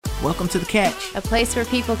Welcome to The Catch, a place where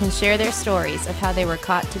people can share their stories of how they were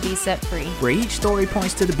caught to be set free, where each story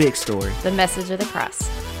points to the big story, the message of the cross.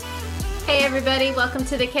 Hey everybody, welcome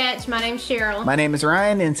to The Catch. My name's Cheryl. My name is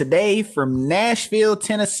Ryan, and today from Nashville,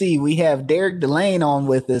 Tennessee, we have Derrick DeLain on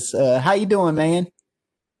with us. How you doing, man?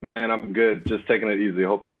 And I'm good. Just taking it easy.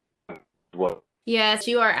 Hope as well. Yes,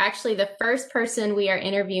 you are actually the first person we are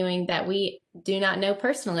interviewing that we do not know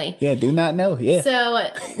personally. Yeah, do not know. Yeah. So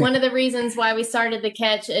one of the reasons why we started The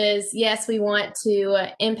Catch is, yes, we want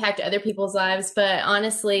to impact other people's lives, but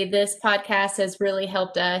honestly, this podcast has really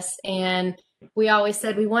helped us. And we always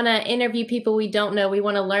said we want to interview people we don't know. We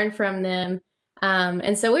want to learn from them.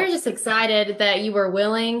 And so we're just excited that you were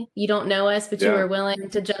willing. You don't know us, but you were willing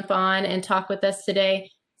to jump on and talk with us today.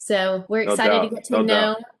 So we're excited to get to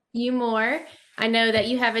know you more. I know that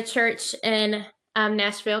you have a church in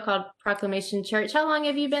Nashville called Proclamation Church. How long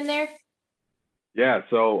have you been there? Yeah.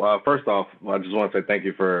 So first off, I just want to say thank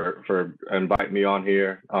you for inviting me on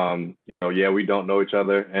here. We don't know each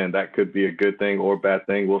other, and that could be a good thing or a bad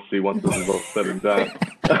thing. We'll see once this is all said and done.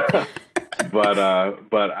 But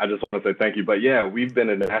I just want to say thank you. But yeah, we've been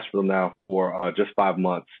in Nashville now for just 5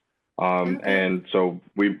 months. And so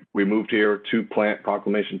we moved here to plant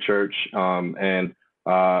Proclamation Church.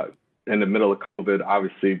 In the middle of COVID,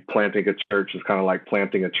 obviously planting a church is kind of like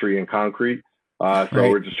planting a tree in concrete. So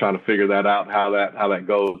we're just trying to figure that out, how that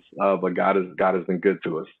goes. But God has been good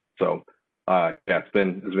to us. So it's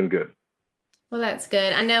been good. Well, that's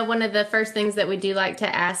good. I know one of the first things that we do like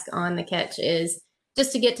to ask on The Catch is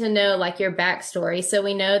just to get to know like your backstory. So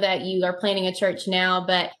we know that you are planning a church now,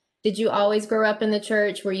 but did you always grow up in the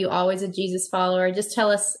church? Were you always a Jesus follower? Just tell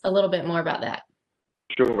us a little bit more about that.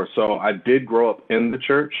 Sure. So I did grow up in the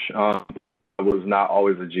church. I was not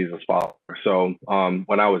always a Jesus follower. So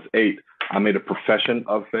when I was 8, I made a profession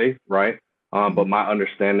of faith, right? But my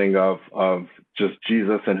understanding of just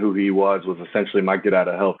Jesus and who he was essentially my get out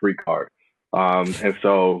of hell free card. And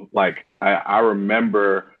so like I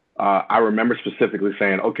remember specifically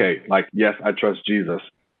saying, okay, like, yes, I trust Jesus.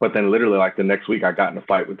 But then literally like the next week I got in a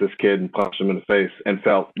fight with this kid and punched him in the face and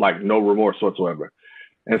felt like no remorse whatsoever.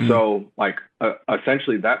 And so like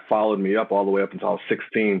essentially that followed me up all the way up until I was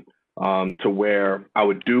 16, to where I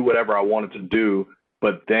would do whatever I wanted to do.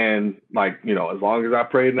 But then like, as long as I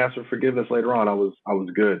prayed and asked for forgiveness later on, I was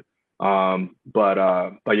good. But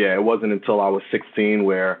yeah, it wasn't until I was 16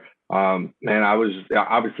 where, I was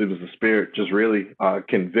obviously it was the Spirit just really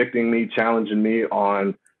convicting me, challenging me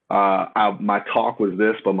on my talk was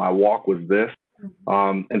this, but my walk was this,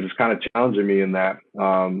 and just kind of challenging me in that.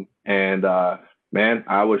 Man,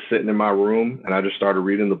 I was sitting in my room and I just started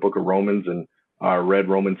reading the book of Romans and read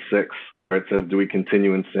Romans 6, where it says, do we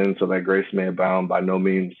continue in sin so that grace may abound? By no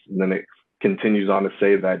means. And then it continues on to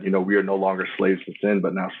say that, we are no longer slaves to sin,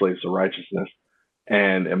 but now slaves to righteousness.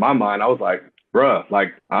 And in my mind, I was like, bruh,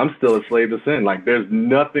 like I'm still a slave to sin. Like there's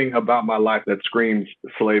nothing about my life that screams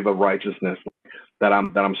slave of righteousness, that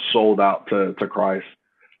I'm sold out to Christ.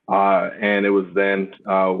 And it was then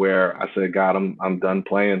where I said, God, I'm done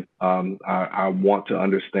playing. I want to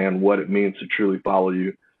understand what it means to truly follow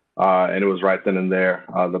you. And it was right then and there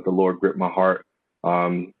that the Lord gripped my heart.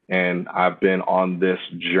 And I've been on this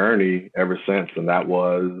journey ever since. And that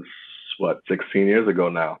was 16 years ago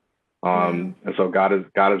now. And so God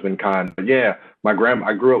has been kind. But yeah, I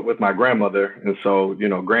grew up with my grandmother, and so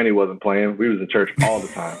Granny wasn't playing. We was in church all the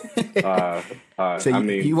time. So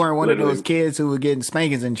you weren't one of those kids who were getting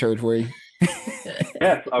spankings in church, were you?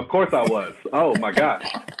 Yes, of course I was. Oh my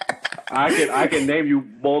gosh, I can name you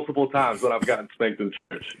multiple times when I've gotten spanked in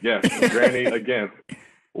church. Yes, Granny again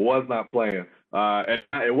was not playing. And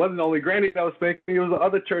it wasn't only Granny that was spanking; it was the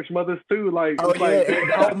other church mothers too. Like, the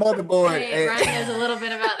whole motherboard. Hey, Ryan knows a little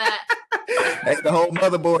bit about that. That's the whole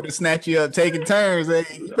motherboard to snatch you up, taking turns. Hey,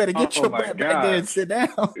 you better get your butt back there and sit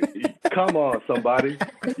down. Come on, somebody.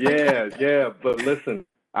 Yeah. But listen,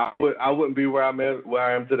 I wouldn't be where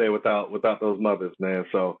I am today without those mothers, man.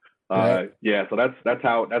 So so that's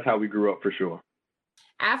how we grew up for sure.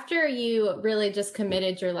 After you really just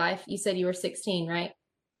committed your life, you said you were 16, right?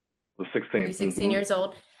 I was 16. You're 16 years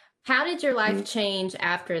old. How did your life change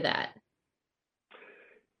after that?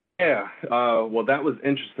 Yeah, well, that was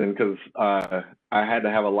interesting because I had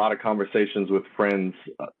to have a lot of conversations with friends,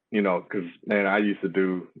 because, man, I used to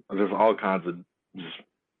do just all kinds of,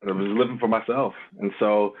 I was living for myself. And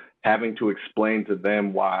so having to explain to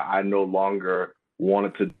them why I no longer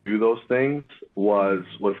wanted to do those things was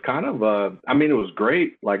kind of, it was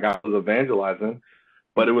great. Like I was evangelizing,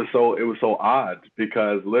 but it was so odd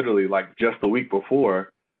because literally like just the week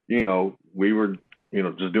before, we were,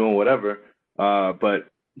 just doing whatever. But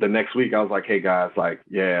the next week I was like, hey guys, like,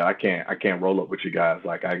 yeah, I can't roll up with you guys.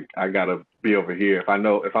 Like I gotta be over here. If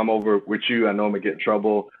I'm over with you, I know I'm gonna get in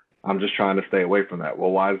trouble. I'm just trying to stay away from that.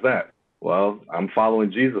 Well, why is that? Well, I'm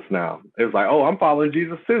following Jesus now. It was like, oh, I'm following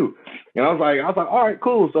Jesus too. And I was like, all right,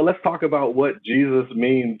 cool. So let's talk about what Jesus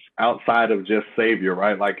means outside of just Savior,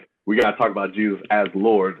 right? Like we gotta talk about Jesus as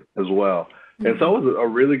Lord as well. And so it was a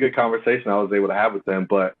really good conversation I was able to have with them.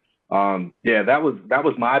 But yeah, that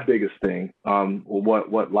was my biggest thing.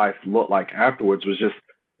 What life looked like afterwards was just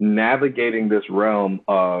navigating this realm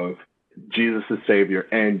of Jesus as Savior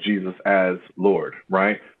and Jesus as Lord,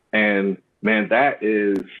 right? And man, that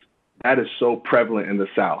is so prevalent in the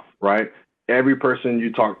South, right? Every person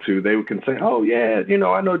you talk to, they can say, "Oh yeah,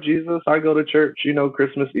 I know Jesus. I go to church.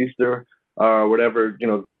 Christmas, Easter, whatever,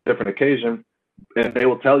 different occasion." And they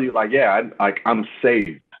will tell you like, yeah, I'm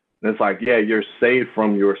saved. And it's like, yeah, you're saved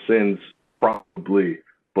from your sins probably,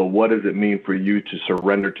 but what does it mean for you to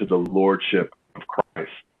surrender to the lordship of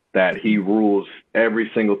Christ? That he rules every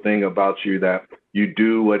single thing about you, that you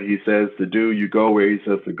do what he says to do, you go where he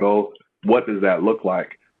says to go. What does that look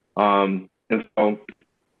like? And so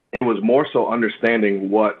it was more so understanding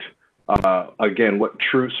what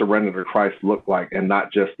true surrender to Christ looked like, and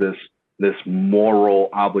not just this moral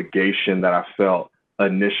obligation that I felt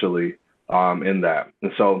initially in that.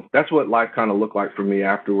 And so that's what life kind of looked like for me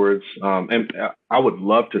afterwards. And I would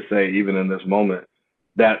love to say, even in this moment,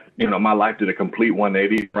 that, my life did a complete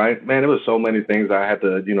 180, right? Man, there was so many things I had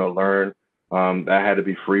to, learn, that I had to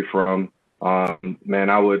be free from. Man,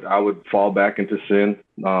 I would fall back into sin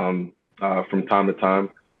from time to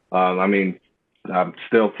time. I mean, I'm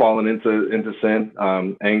still falling into sin,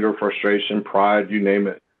 anger, frustration, pride, you name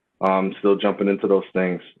it. Still jumping into those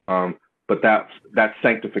things. But that's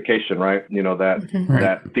sanctification, right?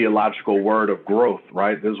 That theological word of growth,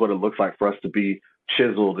 right? This is what it looks like for us to be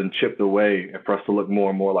chiseled and chipped away, and for us to look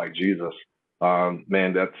more and more like Jesus.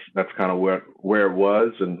 Man, that's kind of where it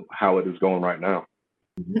was and how it is going right now.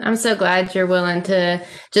 I'm so glad you're willing to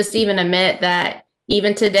just even admit that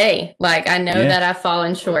even today, like I know that I've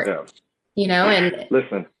fallen short, and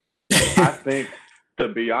listen, I think, to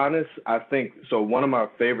be honest, so one of my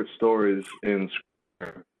favorite stories in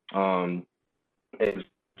Scripture is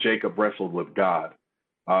Jacob wrestled with God.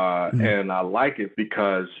 And I like it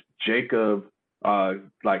because Jacob,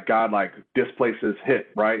 God displaced his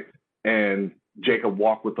hip, right? And Jacob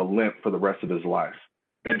walked with a limp for the rest of his life.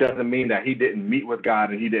 It doesn't mean that he didn't meet with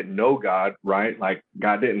God and he didn't know God, right? Like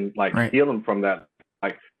God didn't heal him from that.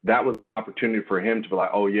 Like that was an opportunity for him to be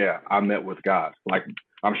like, oh yeah, I met with God. Like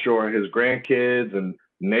I'm sure his grandkids and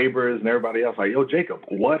neighbors and everybody else, like, yo, Jacob,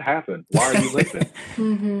 what happened? Why are you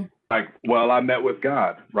limping? Like, well, I met with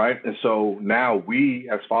God, right? And so now we,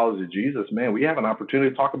 as followers of Jesus, man, we have an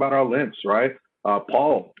opportunity to talk about our limps, right?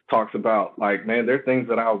 Paul talks about, like, man, there are things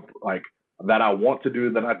that I want to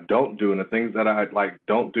do that I don't do, and the things that I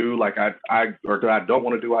don't do, or that I don't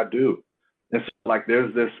want to do, I do. And so,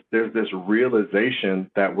 there's this realization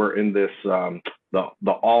that we're in this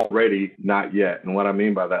the already not yet. And what I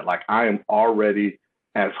mean by that, I am already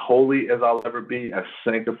as holy as I'll ever be, as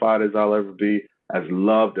sanctified as I'll ever be, as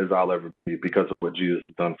loved as I'll ever be, because of what Jesus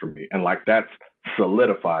has done for me. And that's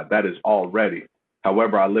solidified. That is already.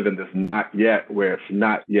 However, I live in this not yet, where it's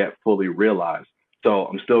not yet fully realized. So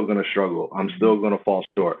I'm still going to struggle. I'm still going to fall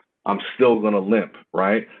short. I'm still going to limp,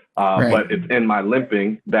 right? But it's in my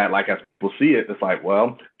limping that, as people see it, it's like,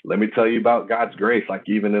 well, let me tell you about God's grace,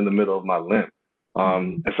 even in the middle of my limp.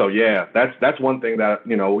 And so, yeah, that's one thing that,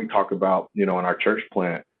 we talk about, in our church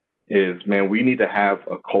plant is, man, we need to have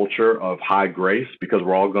a culture of high grace, because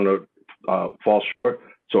we're all going to fall short.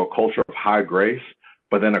 So a culture of high grace,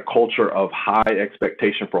 but then a culture of high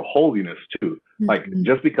expectation for holiness too.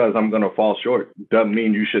 Just because I'm going to fall short doesn't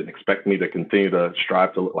mean you shouldn't expect me to continue to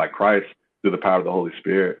strive to look like Christ through the power of the Holy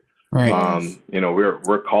Spirit. Right.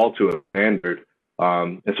 We're called to a standard.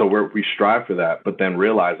 And so we strive for that, but then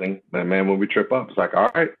realizing that, man, when we trip up, it's like, all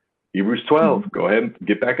right, Hebrews 12, go ahead and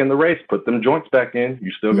get back in the race, put them joints back in.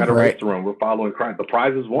 You still got a race to run. We're following Christ. The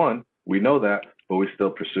prize is won. We know that, but we still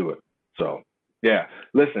pursue it. So, yeah,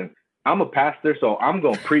 listen, I'm a pastor, so I'm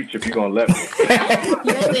going to preach if you're going to let me.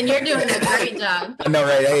 Listen, you're doing a great job. I know,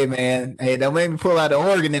 right? Hey, man. Hey, don't make me pull out the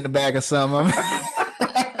organ in the back of something.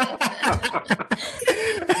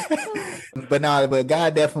 But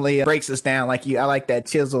God definitely breaks us down. I like that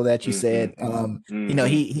chisel that you said.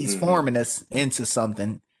 He's forming us into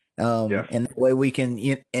something. And the way we can,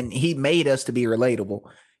 and he made us to be relatable.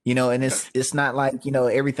 And it's not like,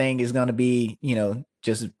 everything is going to be,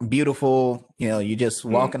 just beautiful, you're just Mm,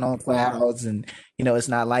 walking on clouds, and, it's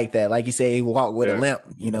not like that. Like you say, he walked with a yeah, limp,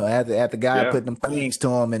 after God yeah. put them things to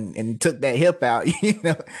him and took that hip out,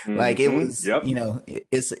 like it was, Yep.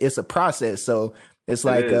 it's a process. So it's It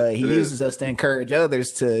like, is. he It is. uses us to encourage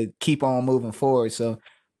others to keep on moving forward. So,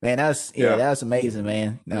 man, Yeah. that's amazing,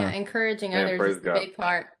 man. Yeah, encouraging Man, others praise is the God. big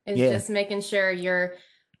part. Is Yeah, just making sure you're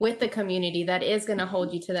with the community that is going to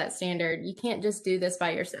hold you to that standard. You can't just do this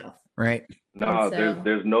by yourself. right. And No, so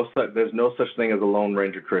there's no such thing as a Lone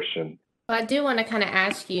Ranger Christian. I do want to kind of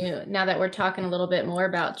ask you, now that we're talking a little bit more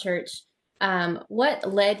about church,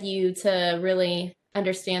 what led you to really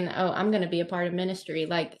understand that, oh, I'm going to be a part of ministry?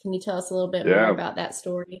 Like, can you tell us a little bit more Yeah. about that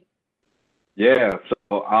story? Yeah,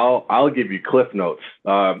 so I'll give you cliff notes.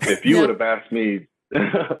 If you would No. have asked me,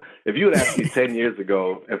 if you would ask me 10 years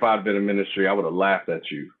ago if I'd been in ministry, I would have laughed at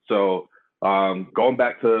you. So going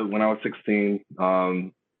back to when I was 16,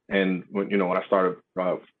 and when I started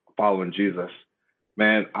following Jesus,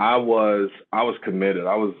 man, I was committed.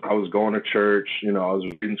 I was going to church. I was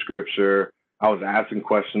reading scripture. I was asking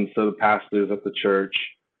questions to the pastors at the church.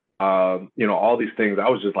 All these things. I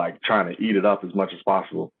was just like trying to eat it up as much as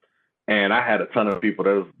possible. And I had a ton of people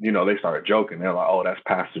that was, they started joking. They're like, "Oh, that's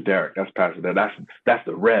Pastor Derrick. That's Pastor Derrick. That's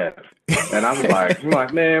the Rev." And I was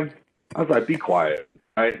like, man, I was like, be quiet,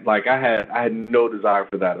 right? Like I had no desire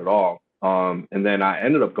for that at all. And then I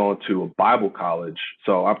ended up going to a Bible college.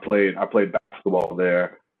 So I played basketball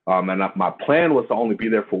there. And my plan was to only be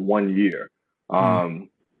there for 1 year, Mm.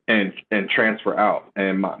 and transfer out.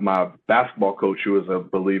 And my basketball coach, who was a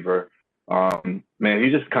believer, man, he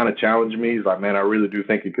just kind of challenged me. He's like, "Man, I really do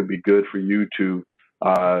think it could be good for you to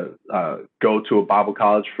go to a Bible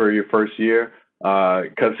college for your first year."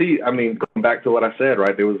 Because going back to what I said,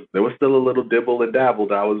 right? There was still a little dibble and dabble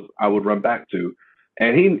that I would run back to,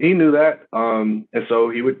 and he knew that. And so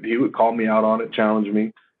he would call me out on it, challenge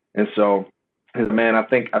me, and so. Man, I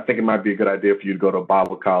think it might be a good idea for you to go to a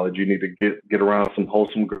Bible college. You need to get around some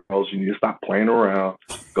wholesome girls. You need to stop playing around.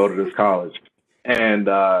 Go to this college, and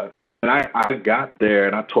I got there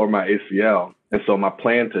and I tore my ACL, and so my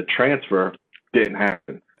plan to transfer didn't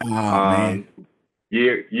happen. Oh man. Um,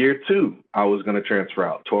 year two, I was going to transfer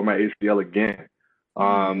out, tore my ACL again.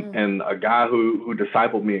 Oh, no. And a guy who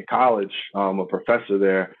discipled me in college, a professor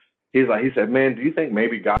there, he said, "Man, do you think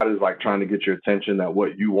maybe God is like trying to get your attention that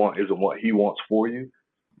what you want isn't what He wants for you?"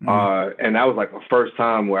 Mm. And that was like the first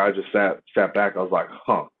time where I just sat back. I was like,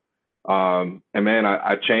 "Huh." And man,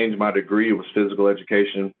 I changed my degree. It was physical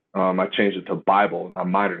education. I changed it to Bible. I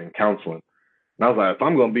minored in counseling. And I was like, if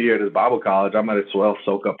I'm going to be here at this Bible college, I might as well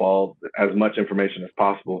soak up all as much information as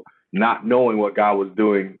possible, not knowing what God was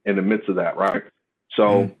doing in the midst of that, right?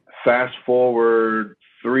 So Mm. fast forward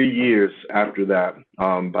 3 years after that.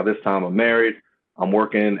 By this time, I'm married. I'm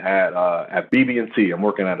working at BB&T. I'm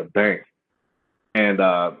working at a bank, and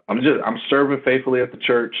I'm serving faithfully at the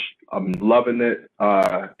church. I'm loving it,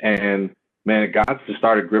 and man, God just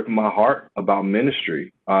started gripping my heart about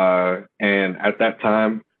ministry. And at that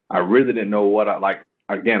time, I really didn't know what I like.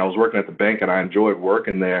 Again, I was working at the bank and I enjoyed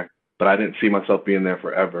working there, but I didn't see myself being there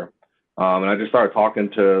forever. And I just started talking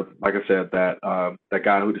to, like I said, that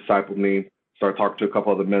guy who discipled me. Started talking to a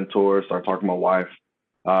couple other mentors. Started talking to my wife,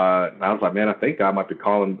 and I was like, man, I think God might be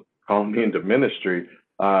calling me into ministry.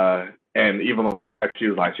 And even my wife,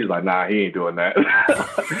 she's like, nah, he ain't doing that.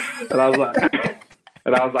 and I was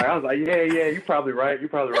like, I was like, yeah, you're probably right.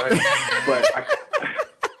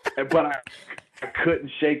 But I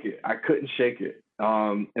couldn't shake it.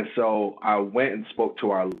 And so I went and spoke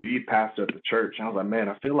to our lead pastor at the church. And I was like, man,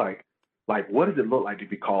 I feel like, what does it look like to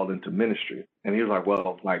be called into ministry? And he was like,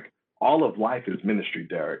 well, like all of life is ministry,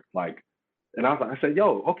 Derrick. Like, and I said,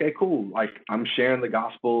 yo, okay, cool. Like I'm sharing the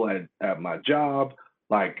gospel at my job.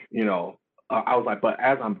 Like, I was like, but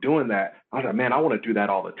as I'm doing that, I was like, man, I want to do that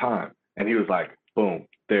all the time. And he was like, boom,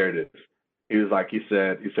 there it is. He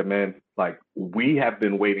said, man, like we have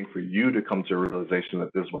been waiting for you to come to a realization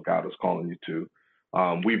that this is what God is calling you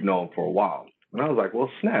to. We've known for a while. And I was like, well,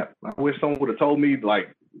 snap. I wish someone would have told me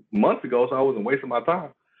like months ago so I wasn't wasting my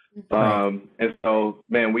time. Right. And so,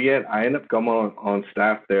 man, I ended up coming on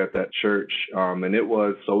staff there at that church. And it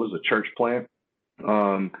was a church plant.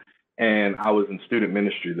 Um, and I was in student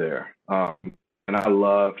ministry there. And I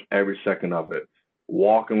loved every second of it.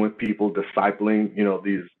 Walking with people, discipling,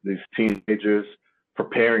 these teenagers,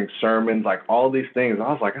 preparing sermons, like all these things.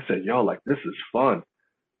 I said, yo, like this is fun.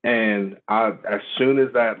 And as soon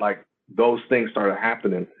as that, like those things started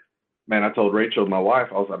happening, man, I told Rachel, my wife,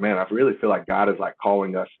 I was like, man, I really feel like God is like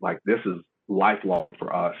calling us, like this is lifelong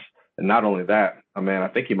for us. And not only that, man, I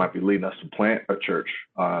think he might be leading us to plant a church.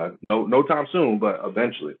 No time soon, but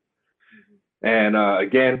eventually. And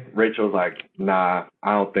again, Rachel was like, nah,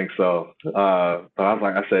 I don't think so. But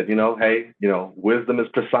I said, hey, wisdom is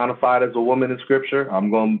personified as a woman in scripture.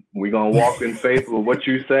 We're gonna walk in faith with what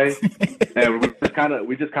you say. And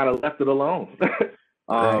we just kind of left it alone.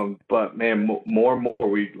 Right. But man, more and more,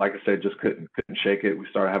 we, like I said, just couldn't shake it. We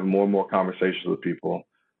started having more and more conversations with people.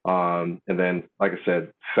 And then, like I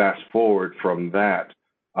said, fast forward from that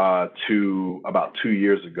to about 2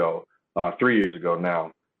 years ago, 3 years ago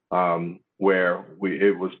now, where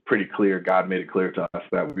it was pretty clear, God made it clear to us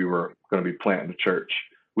that we were going to be planting a church.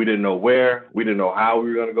 We didn't know where, we didn't know how we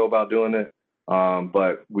were going to go about doing it,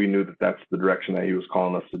 but we knew that that's the direction that he was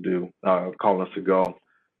calling us to go.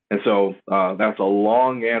 And so that's a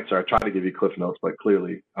long answer. I tried to give you cliff notes, but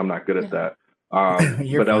clearly I'm not good at that.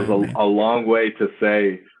 But that was a long way to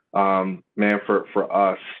say, man, for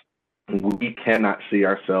us, we cannot see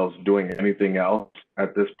ourselves doing anything else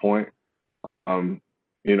at this point.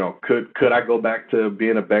 Could I go back to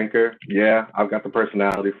being a banker? Yeah, I've got the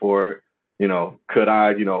personality for it. Could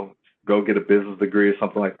I, go get a business degree or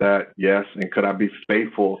something like that? Yes. And could I be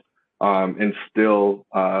faithful and still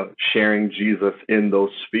sharing Jesus in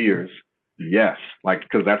those spheres? Yes.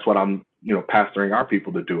 Because that's what I'm, pastoring our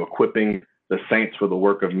people to do, equipping the saints for the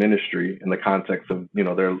work of ministry in the context of,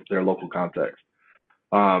 their local context.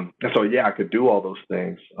 And so, yeah, I could do all those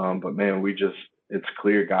things. But man, it's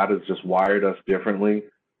clear God has just wired us differently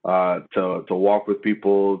to walk with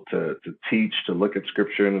people, to teach, to look at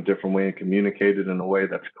scripture in a different way and communicate it in a way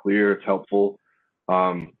that's clear, it's helpful.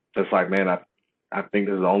 It's like, man, I think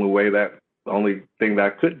this is the only thing that I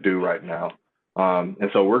could do right now. And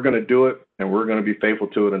so we're going to do it, and we're going to be faithful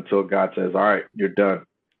to it until God says, all right, you're done.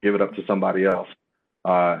 Give it up to somebody else.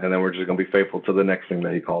 And then we're just going to be faithful to the next thing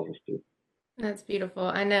that he calls us to. That's beautiful.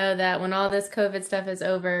 I know that when all this COVID stuff is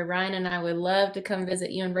over, Ryan and I would love to come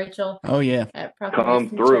visit you and Rachel. Oh yeah, come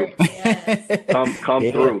through. Yes. come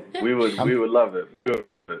Yeah. through. We would love it.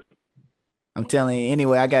 I'm telling you.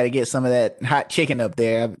 Anyway, I got to get some of that hot chicken up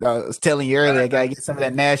there. I was telling you earlier, I got to get some of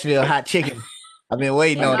that Nashville hot chicken. I've been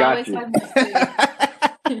waiting on got it. you.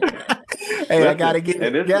 Hey, Listen, I gotta get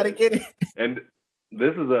it. Gotta get it. And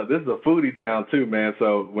this is a foodie town too, man.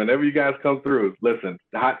 So whenever you guys come through, listen,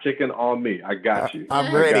 the hot chicken on me. I got you.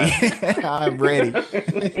 I'm ready. I'm ready.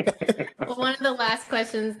 Well, one of the last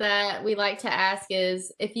questions that we like to ask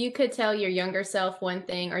is, if you could tell your younger self one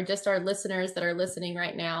thing, or just our listeners that are listening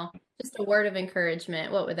right now, just a word of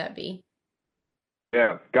encouragement, what would that be?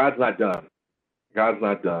 Yeah, God's not done. God's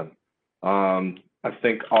not done. I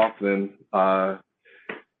think often,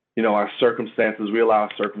 our circumstances, we allow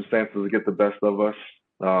circumstances to get the best of us,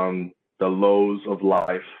 the lows of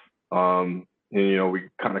life. And, we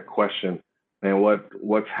kind of question, man,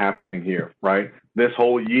 what's happening here, right? This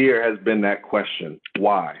whole year has been that question.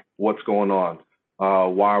 Why? What's going on?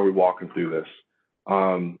 Why are we walking through this?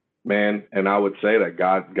 Man, and I would say that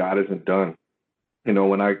God isn't done.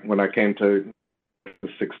 When I came to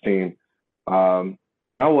 16, I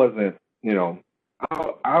wasn't,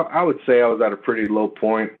 I would say I was at a pretty low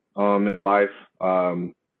point in life.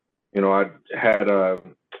 I had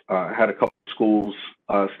a couple of schools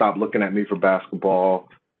stop looking at me for basketball.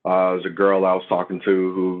 There was a girl I was talking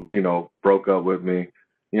to who, broke up with me.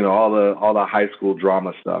 All the high school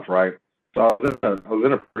drama stuff, right? So I was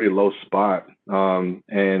in a pretty low spot,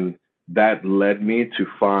 and that led me to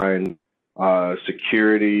find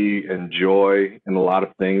security and joy in a lot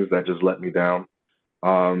of things that just let me down.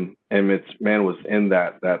 And was in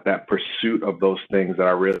that pursuit of those things that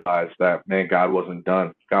I realized that, man, God wasn't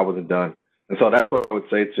done. God wasn't done. And so that's what I would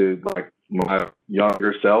say to my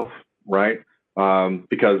younger self, right?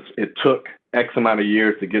 Because it took X amount of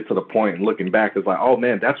years to get to the point, and looking back, it's like, oh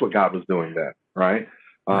man, that's what God was doing then, right?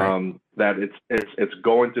 That it's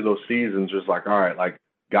going through those seasons, just like, all right, like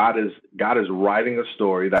God is writing a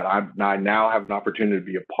story that I now have an opportunity to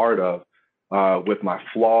be a part of, with my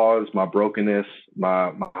flaws, my brokenness,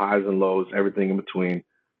 my highs and lows, everything in between,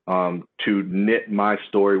 to knit my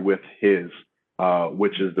story with his,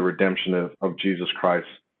 which is the redemption of Jesus Christ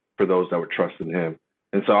for those that would trust in him.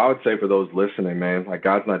 And so I would say for those listening, man, like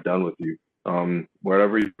God's not done with you.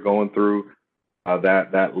 Whatever you're going through,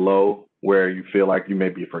 that low where you feel like you may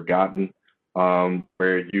be forgotten,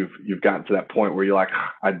 where you've gotten to that point where you're like,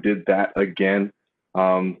 I did that again.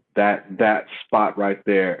 That spot right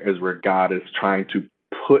there is where God is trying to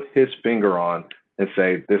put his finger on and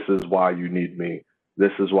say, this is why you need me.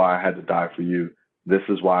 This is why I had to die for you. This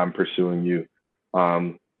is why I'm pursuing you.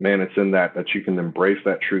 Man, it's in that you can embrace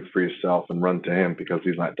that truth for yourself and run to him, because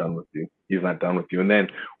he's not done with you. He's not done with you. And then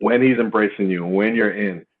when he's embracing you, when you're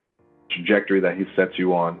in, trajectory that he sets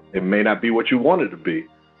you on. It may not be what you want it to be,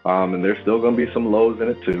 and there's still going to be some lows in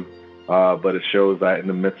it too, but it shows that in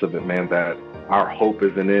the midst of it, man, that our hope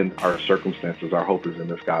isn't in our circumstances. Our hope is in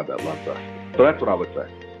this God that loves us. So that's what I would say.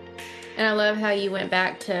 And I love how you went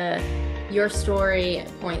back to your story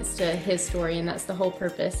points to his story, and that's the whole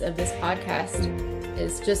purpose of this podcast,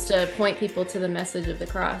 is just to point people to the message of the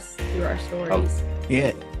cross through our stories.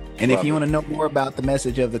 Yeah. And if you want to know more about the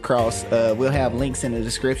message of the cross, we'll have links in the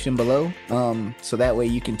description below. So that way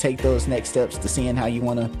you can take those next steps to seeing how you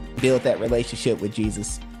want to build that relationship with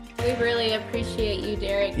Jesus. We really appreciate you,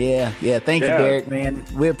 Derrick. Yeah. Thank you, Derrick, man.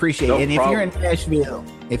 We appreciate it. And problem.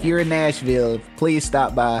 if you're in Nashville, please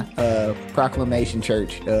stop by Proclamation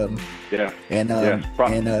Church. Proclamation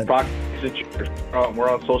Church. We're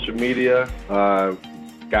on social media.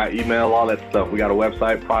 Got email, all that stuff. We got a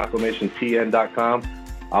website, proclamationtn.com.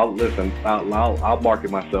 I'll market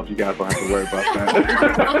myself. You guys don't have to worry about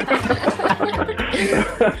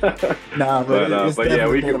that. But yeah,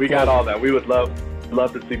 we got all that. We would love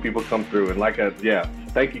to see people come through. And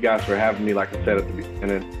thank you guys for having me. Like I said at the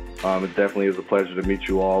beginning, it definitely is a pleasure to meet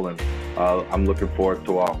you all, and I'm looking forward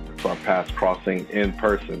to our paths crossing in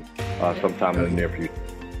person sometime in the near future.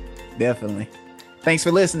 Definitely. Thanks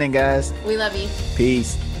for listening, guys. We love you.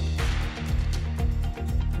 Peace.